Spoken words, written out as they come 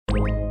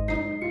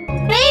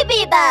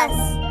Baby Bus!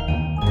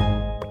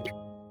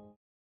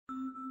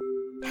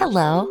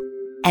 Hello,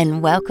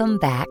 and welcome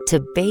back to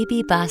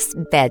Baby Bus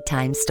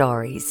Bedtime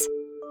Stories.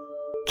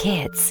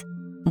 Kids,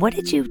 what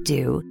did you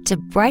do to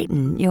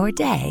brighten your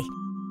day?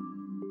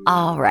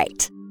 All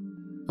right,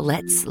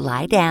 let's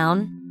lie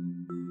down,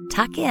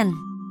 tuck in,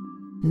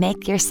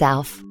 make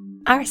ourselves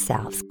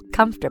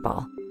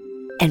comfortable,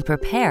 and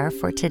prepare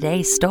for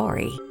today's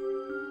story.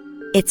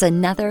 It's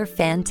another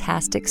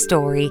fantastic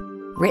story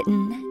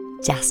written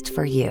just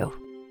for you.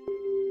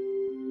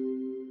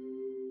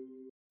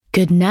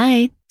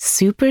 Goodnight,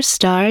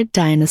 Superstar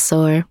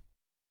Dinosaur.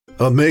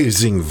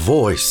 Amazing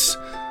voice,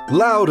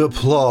 loud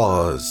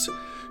applause.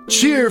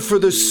 Cheer for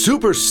the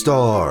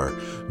superstar,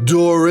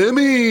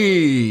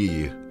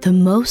 Doremi! The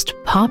most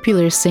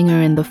popular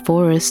singer in the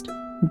forest,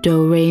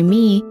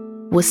 Doremi,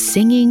 was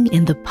singing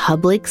in the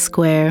public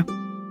square.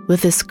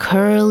 With his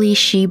curly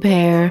sheep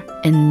hair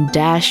and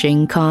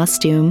dashing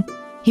costume,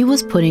 he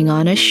was putting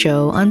on a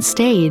show on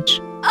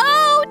stage.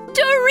 Oh,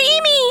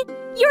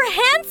 Doremi! You're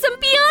handsome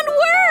beyond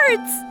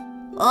words!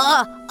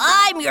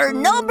 I'm your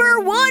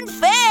 #1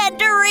 fan,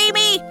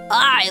 Doremi!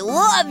 I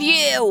love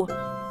you!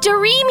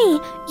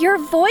 Doremi, your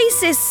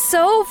voice is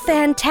so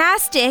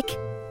fantastic.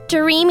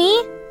 Doremi,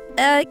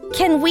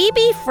 can we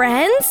be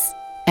friends?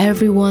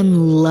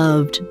 Everyone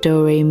loved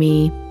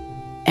Doremi.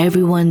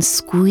 Everyone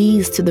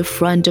squeezed to the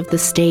front of the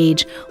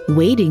stage,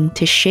 waiting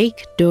to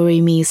shake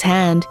Doremi's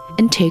hand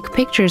and take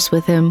pictures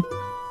with him.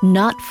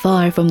 Not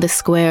far from the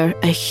square,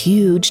 a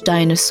huge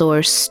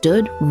dinosaur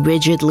stood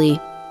rigidly.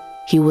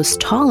 He was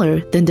taller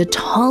than the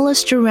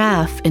tallest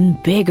giraffe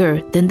and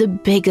bigger than the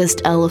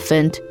biggest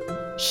elephant.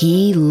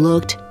 He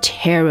looked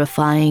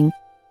terrifying.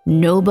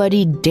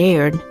 Nobody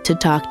dared to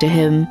talk to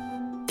him.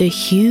 The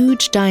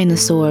huge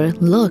dinosaur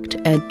looked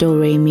at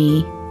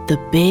Doremi, the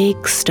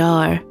big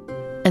star,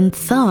 and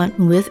thought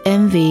with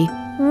envy,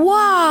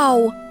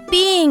 Wow!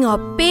 Being a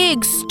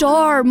big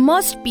star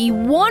must be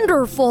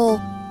wonderful.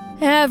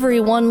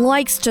 Everyone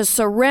likes to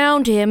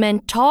surround him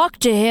and talk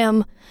to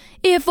him.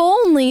 If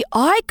only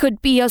I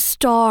could be a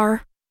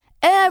star.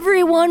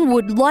 Everyone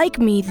would like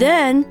me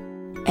then.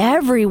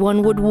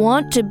 Everyone would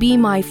want to be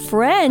my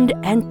friend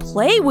and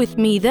play with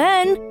me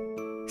then.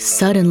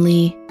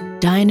 Suddenly,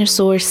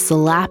 Dinosaur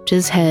slapped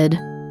his head,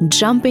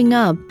 jumping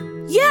up.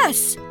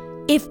 Yes!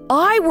 If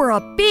I were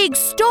a big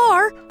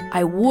star,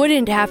 I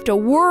wouldn't have to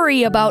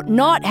worry about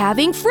not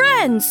having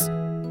friends.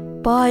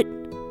 But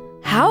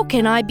how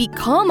can I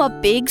become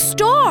a big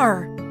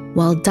star?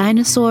 While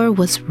Dinosaur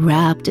was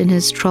wrapped in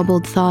his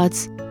troubled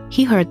thoughts,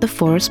 he heard the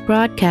forest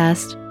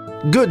broadcast.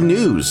 Good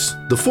news!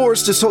 The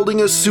forest is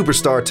holding a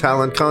superstar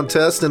talent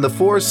contest in the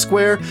forest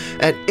square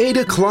at 8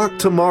 o'clock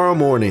tomorrow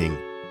morning.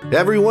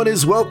 Everyone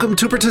is welcome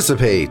to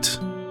participate.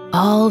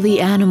 All the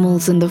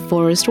animals in the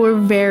forest were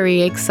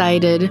very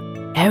excited.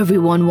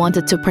 Everyone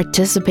wanted to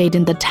participate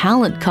in the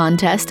talent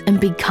contest and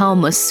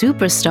become a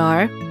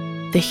superstar.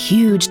 The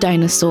huge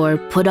dinosaur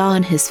put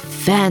on his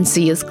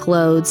fanciest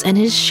clothes and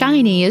his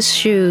shiniest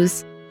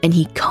shoes, and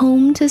he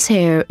combed his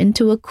hair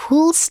into a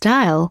cool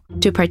style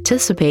to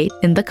participate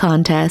in the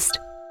contest.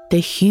 The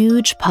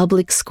huge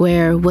public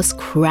square was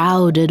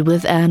crowded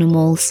with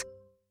animals.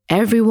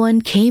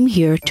 Everyone came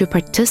here to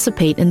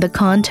participate in the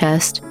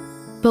contest,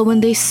 but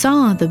when they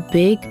saw the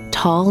big,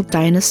 tall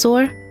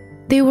dinosaur,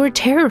 they were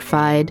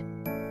terrified.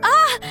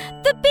 Ah!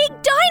 The big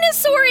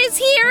dinosaur is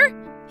here!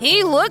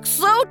 He looks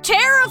so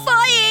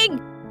terrifying!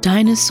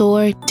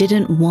 Dinosaur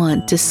didn't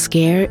want to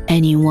scare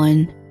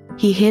anyone.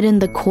 He hid in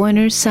the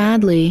corner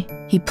sadly.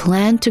 He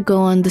planned to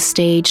go on the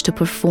stage to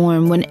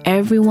perform when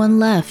everyone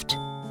left,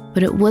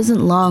 but it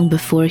wasn't long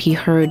before he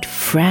heard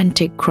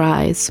frantic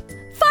cries.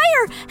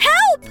 Fire!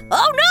 Help!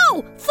 Oh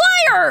no!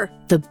 Fire!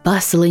 The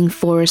bustling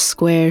forest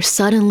square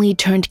suddenly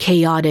turned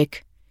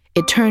chaotic.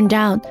 It turned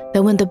out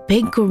that when the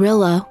big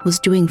gorilla was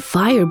doing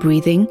fire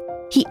breathing,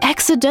 he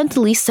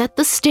accidentally set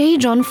the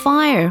stage on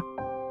fire.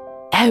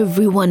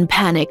 Everyone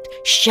panicked,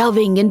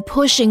 shoving and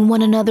pushing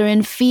one another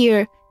in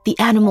fear. The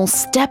animals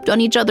stepped on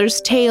each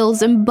other's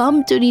tails and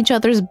bumped on each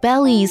other's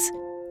bellies.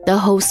 The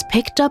host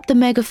picked up the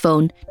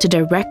megaphone to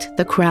direct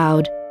the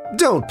crowd.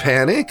 Don't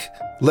panic.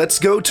 Let's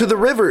go to the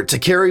river to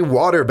carry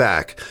water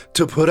back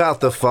to put out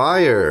the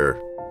fire.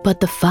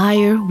 But the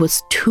fire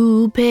was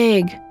too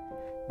big.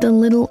 The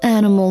little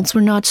animals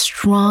were not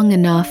strong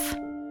enough.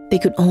 They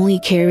could only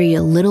carry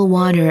a little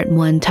water at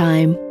one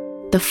time.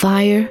 The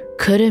fire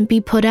couldn't be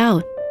put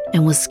out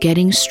and was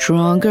getting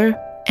stronger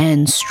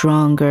and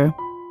stronger.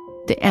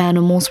 The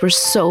animals were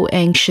so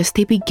anxious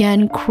they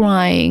began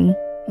crying.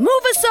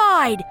 Move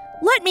aside!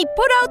 Let me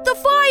put out the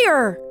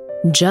fire!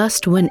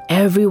 Just when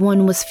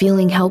everyone was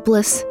feeling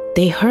helpless,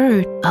 they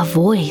heard a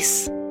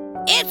voice.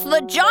 It's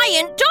the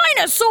giant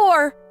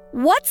dinosaur!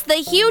 What's the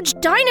huge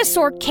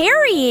dinosaur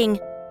carrying?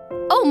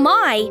 Oh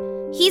my,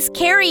 he's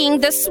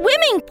carrying the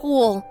swimming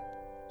pool.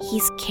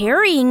 He's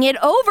carrying it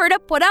over to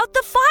put out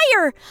the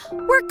fire.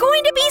 We're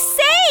going to be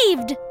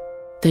saved!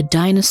 The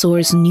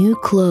dinosaur's new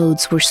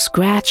clothes were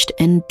scratched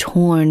and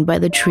torn by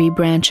the tree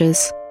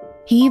branches.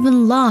 He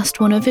even lost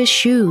one of his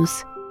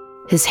shoes.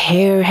 His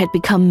hair had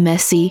become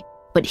messy,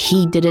 but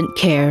he didn't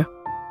care.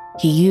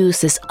 He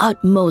used his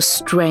utmost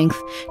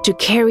strength to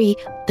carry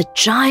the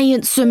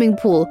giant swimming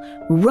pool,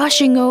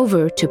 rushing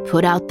over to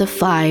put out the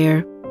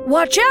fire.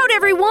 Watch out,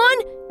 everyone!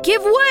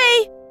 Give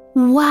way!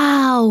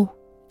 Wow!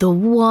 The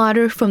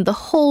water from the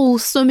whole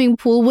swimming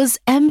pool was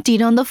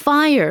emptied on the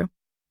fire.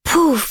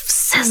 Poof!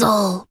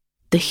 Sizzle!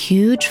 The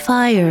huge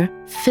fire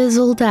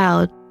fizzled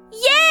out.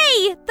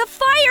 Yay! The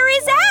fire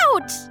is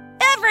out!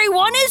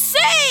 Everyone is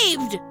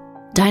saved!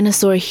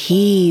 Dinosaur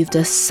heaved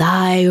a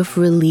sigh of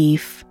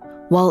relief.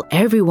 While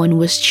everyone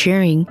was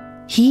cheering,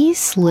 he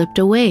slipped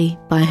away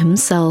by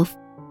himself.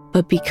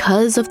 But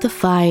because of the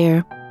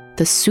fire,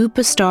 the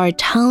Superstar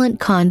Talent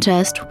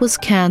Contest was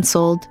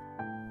canceled.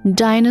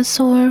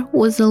 Dinosaur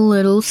was a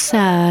little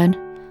sad.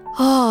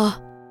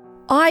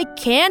 I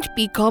can't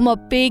become a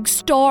big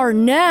star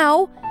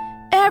now.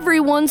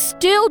 Everyone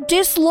still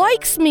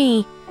dislikes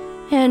me,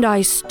 and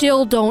I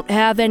still don't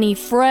have any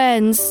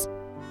friends.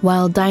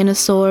 While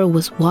Dinosaur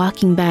was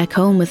walking back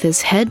home with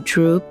his head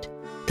drooped,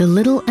 the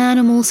little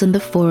animals in the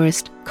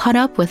forest caught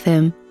up with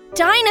him.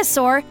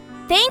 Dinosaur,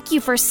 thank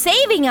you for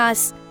saving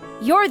us.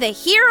 You're the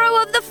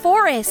hero of the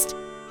forest.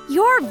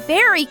 You're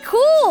very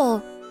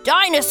cool.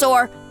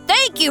 Dinosaur,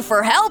 thank you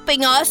for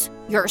helping us.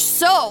 You're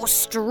so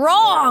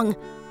strong.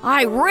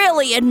 I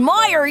really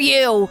admire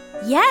you.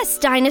 Yes,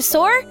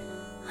 Dinosaur.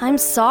 I'm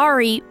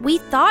sorry. We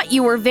thought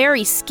you were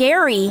very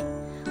scary.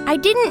 I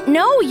didn't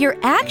know you're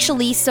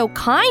actually so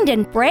kind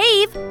and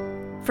brave.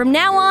 From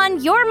now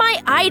on, you're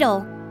my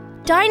idol.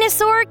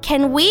 Dinosaur,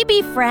 can we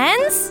be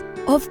friends?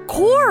 Of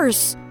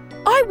course.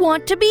 I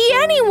want to be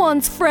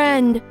anyone's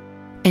friend.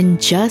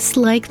 And just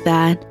like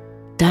that,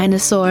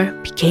 Dinosaur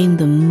became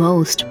the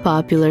most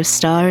popular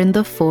star in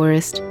the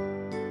forest.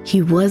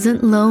 He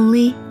wasn't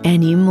lonely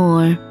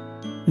anymore.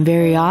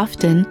 Very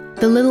often,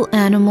 the little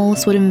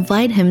animals would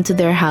invite him to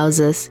their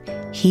houses.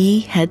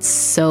 He had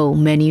so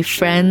many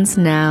friends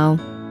now.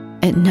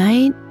 At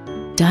night,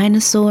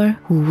 Dinosaur,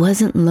 who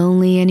wasn't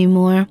lonely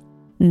anymore,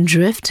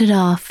 drifted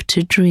off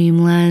to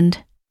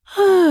dreamland.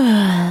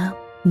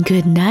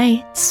 Good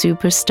night,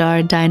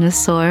 Superstar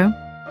Dinosaur.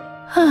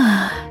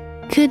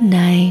 Good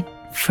night,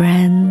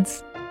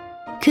 friends.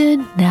 Good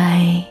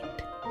night.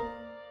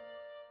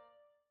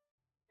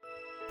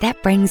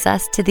 That brings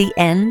us to the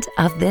end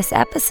of this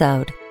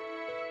episode.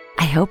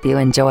 I hope you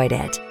enjoyed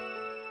it.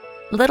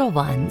 Little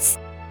ones,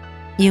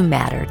 you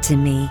matter to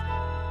me.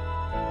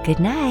 Good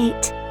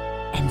night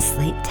and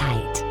sleep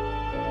tight.